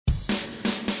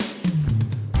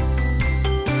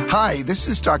Hi, this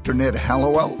is Dr. Ned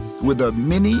Hallowell with a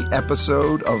mini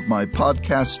episode of my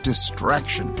podcast,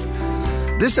 Distraction.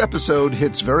 This episode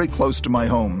hits very close to my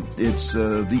home. It's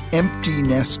the Empty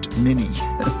Nest Mini.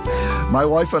 My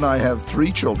wife and I have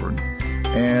 3 children,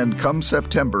 and come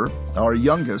September, our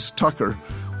youngest, Tucker,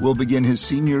 will begin his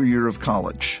senior year of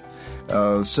college.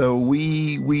 So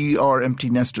we are empty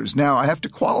nesters. Now, I have to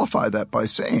qualify that by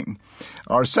saying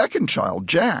our second child,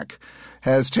 Jack,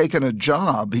 has taken a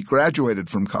job. He graduated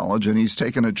from college, and he's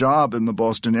taken a job in the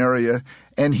Boston area,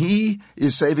 and he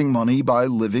is saving money by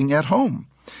living at home,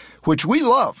 which we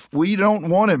love. We don't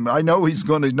want him. I know he's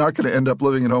not going to end up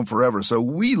living at home forever, so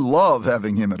we love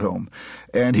having him at home.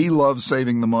 And he loves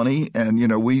saving the money, and,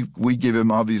 we give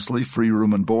him, obviously, free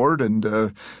room and board,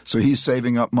 and so he's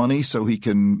saving up money so he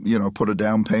can, put a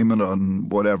down payment on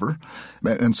whatever.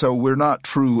 And so we're not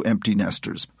true empty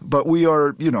nesters, but we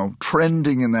are,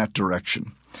 trending in that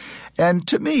direction. And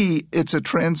to me, it's a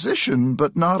transition,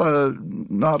 but not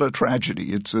a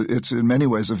tragedy. It's in many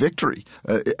ways a victory.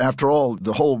 After all,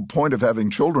 the whole point of having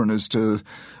children is to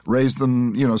raise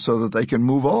them, so that they can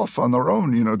move off on their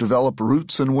own, develop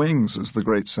roots and wings, as the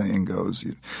great saying goes.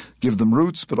 You give them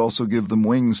roots, but also give them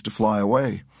wings to fly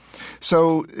away.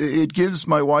 So it gives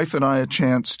my wife and I a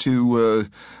chance to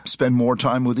spend more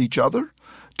time with each other,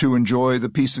 to enjoy the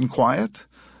peace and quiet,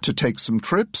 to take some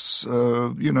trips,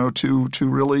 to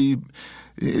really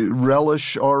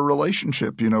relish our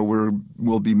relationship.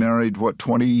 We'll be married, we're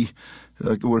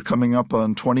coming up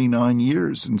on 29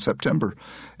 years in September.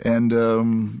 And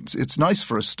it's nice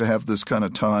for us to have this kind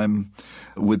of time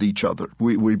with each other.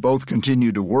 We both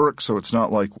continue to work, so it's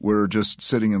not like we're just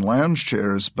sitting in lounge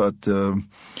chairs, but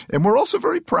and we're also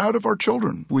very proud of our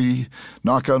children. We,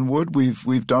 knock on wood,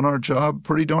 we've done our job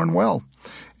pretty darn well.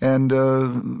 And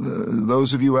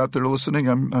those of you out there listening,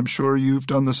 I'm sure you've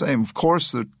done the same. Of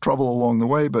course, there's trouble along the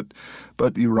way, but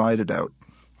you ride it out.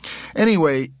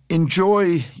 Anyway,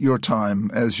 enjoy your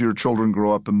time as your children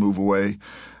grow up and move away.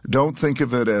 Don't think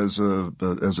of it as a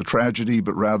tragedy,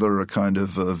 but rather a kind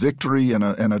of a victory and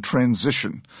a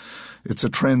transition. It's a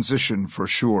transition for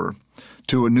sure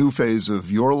to a new phase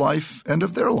of your life and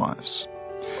of their lives.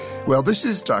 Well, this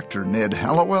is Dr. Ned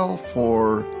Hallowell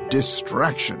for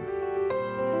Distraction.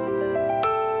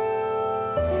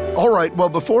 All right, well,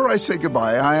 before I say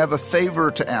goodbye, I have a favor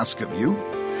to ask of you.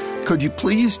 Could you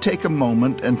please take a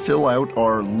moment and fill out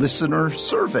our listener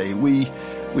survey? We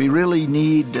really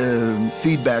need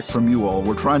feedback from you all.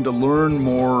 We're trying to learn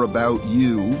more about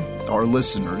you, our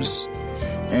listeners,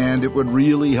 and it would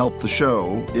really help the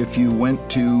show if you went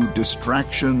to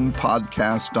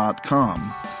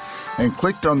distractionpodcast.com and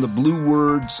clicked on the blue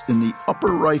words in the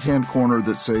upper right-hand corner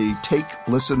that say Take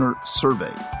Listener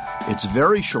Survey. It's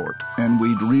very short, and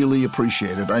we'd really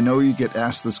appreciate it. I know you get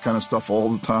asked this kind of stuff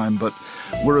all the time, but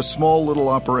we're a small little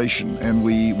operation, and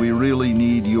we really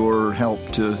need your help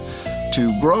to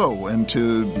grow and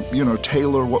to,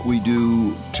 tailor what we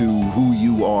do to who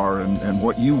you are and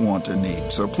what you want and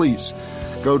need. So please,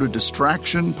 go to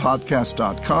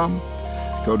distractionpodcast.com,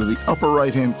 go to the upper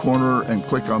right-hand corner, and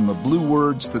click on the blue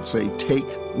words that say Take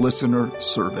Listener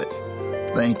Survey.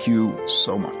 Thank you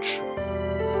so much.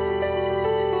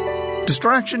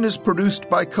 Distraction is produced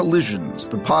by Collisions,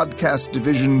 the podcast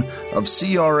division of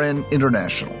CRN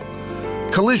International.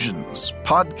 Collisions,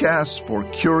 podcasts for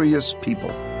curious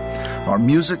people. Our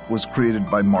music was created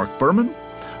by Mark Berman.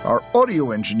 Our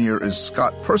audio engineer is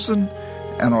Scott Person,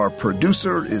 and our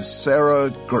producer is Sarah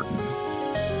Gurton.